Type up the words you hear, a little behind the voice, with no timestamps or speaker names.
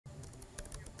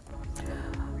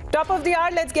Top of the hour,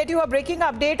 let's get you a breaking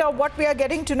update of what we are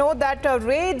getting to know, that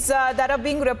raids that are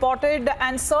being reported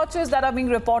and searches that are being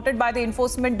reported by the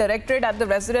Enforcement Directorate at the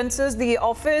residences, the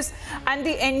office and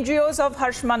the NGOs of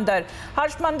Harsh Mander.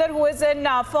 Harsh Mander, who is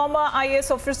a former IAS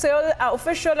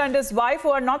official and his wife,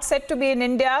 who are not said to be in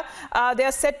India. They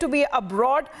are said to be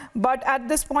abroad. But at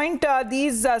this point,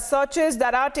 these searches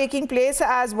that are taking place,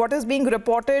 as what is being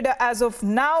reported as of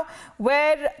now,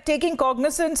 we're taking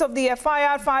cognizance of the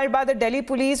FIR filed by the Delhi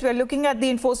police. We're looking at the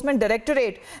Enforcement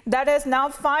Directorate that has now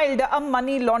filed a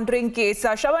money laundering case.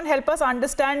 Shravan, help us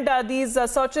understand these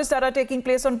searches that are taking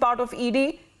place on part of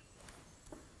ED.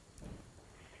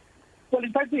 Well,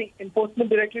 in fact, the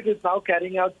Enforcement Directorate is now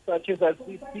carrying out searches as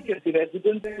we speak at the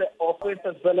residence office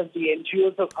as well as the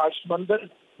NGOs of Harsh Mander,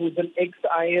 who is an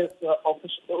ex-IAS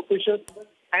official.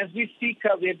 As we speak,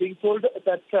 we are being told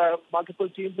that multiple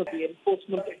teams of the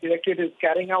Enforcement Directorate is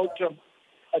carrying out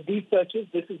these searches.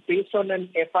 This is based on an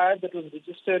FIR that was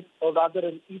registered, or rather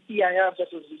an ECIR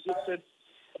that was registered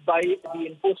by the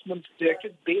Enforcement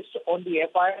Directorate based on the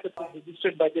FIR that was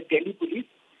registered by the Delhi police.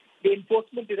 The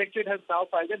Enforcement Directorate has now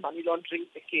filed a money laundering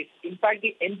case. In fact,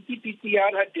 the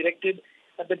NCPCR had directed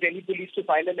the Delhi police to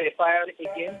file an FIR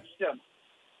against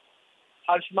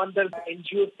Harsh Mander's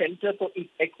NGO Center for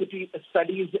Equity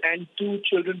Studies and two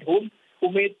children home,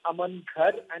 Umaid Aman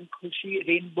Ghar and Khushi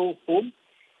Rainbow Home.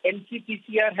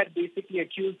 NCPCR had basically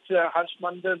accused Harsh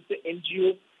Mander's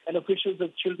NGO and officials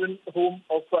of children home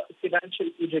of financial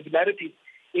irregularities.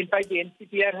 In fact, the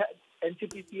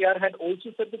NCPCR had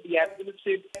also said that the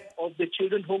administrator of the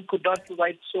children home could not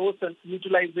provide source and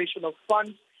utilization of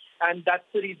funds, and that's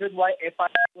the reason why FIR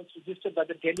was registered by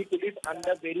the Delhi police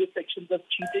under various sections of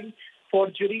cheating,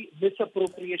 forgery,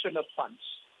 misappropriation of funds.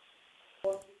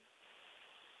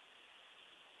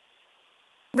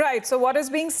 Right. So what is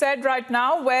being said right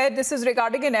now, where this is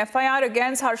regarding an FIR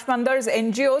against Harsh Mander's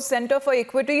NGO Center for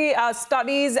Equity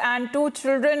Studies and two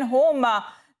children home,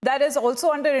 that is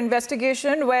also under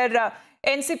investigation, where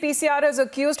NCPCR has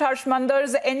accused Harsh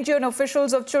Mander's NGO and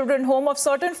officials of children home of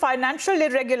certain financial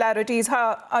irregularities.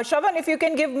 Shravan, if you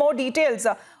can give more details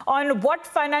on what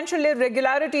financial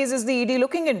irregularities is the ED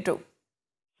looking into?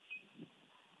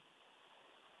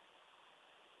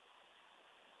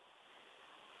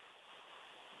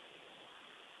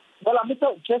 Well,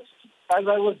 Amita, just as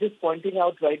I was just pointing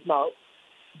out right now,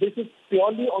 this is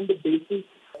purely on the basis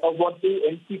of what the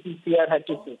NCPCR had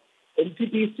to say.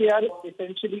 NCPCR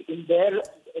essentially in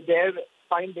their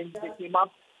findings, they came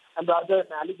up, and rather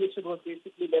an allegation was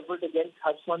basically leveled against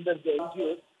Harsh Mander's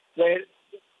NGOs, where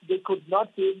they could not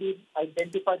really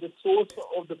identify the source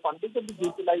of the funding and the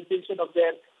utilization of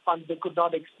their funds. They could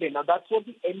not explain. Now, that's what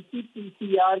the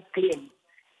NCPCR claims.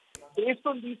 Based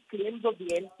on these claims of the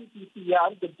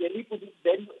NCPCR, the Delhi police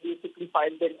then basically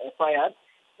filed an FIR.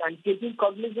 And taking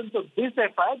cognizance of this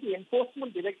FIR, the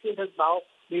Enforcement Directorate has now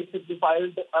basically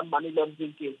filed a money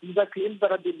laundering case. These are claims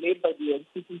that have been made by the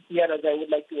NCPCR, as I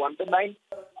would like to underline.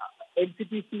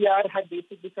 NCPCR had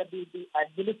basically said the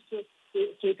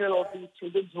administrator of the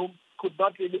children's home could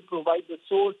not really provide the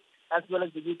source as well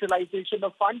as the utilization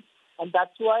of funds. And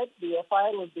that's why the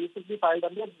FIR was basically filed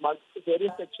under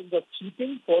various sections of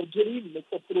cheating, forgery,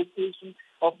 misappropriation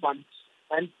of funds.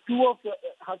 And two of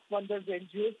Harsh Mander's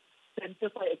NGOs, Center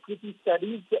for Equity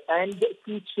Studies and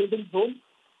two children's homes,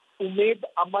 Umaid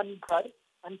Aman Ghar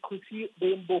and Khushi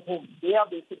Rainbow Home, they are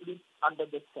basically under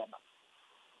this scanner.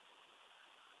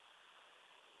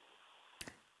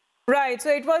 Right. So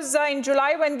it was in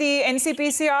July when the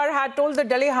NCPCR had told the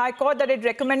Delhi High Court that it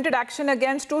recommended action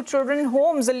against two children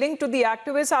homes linked to the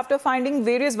activists after finding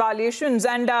various violations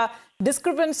and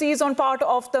discrepancies on part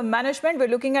of the management. We're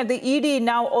looking at the ED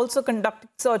now also conducting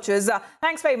searches.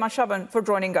 Thanks very much, Shravan, for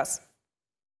joining us.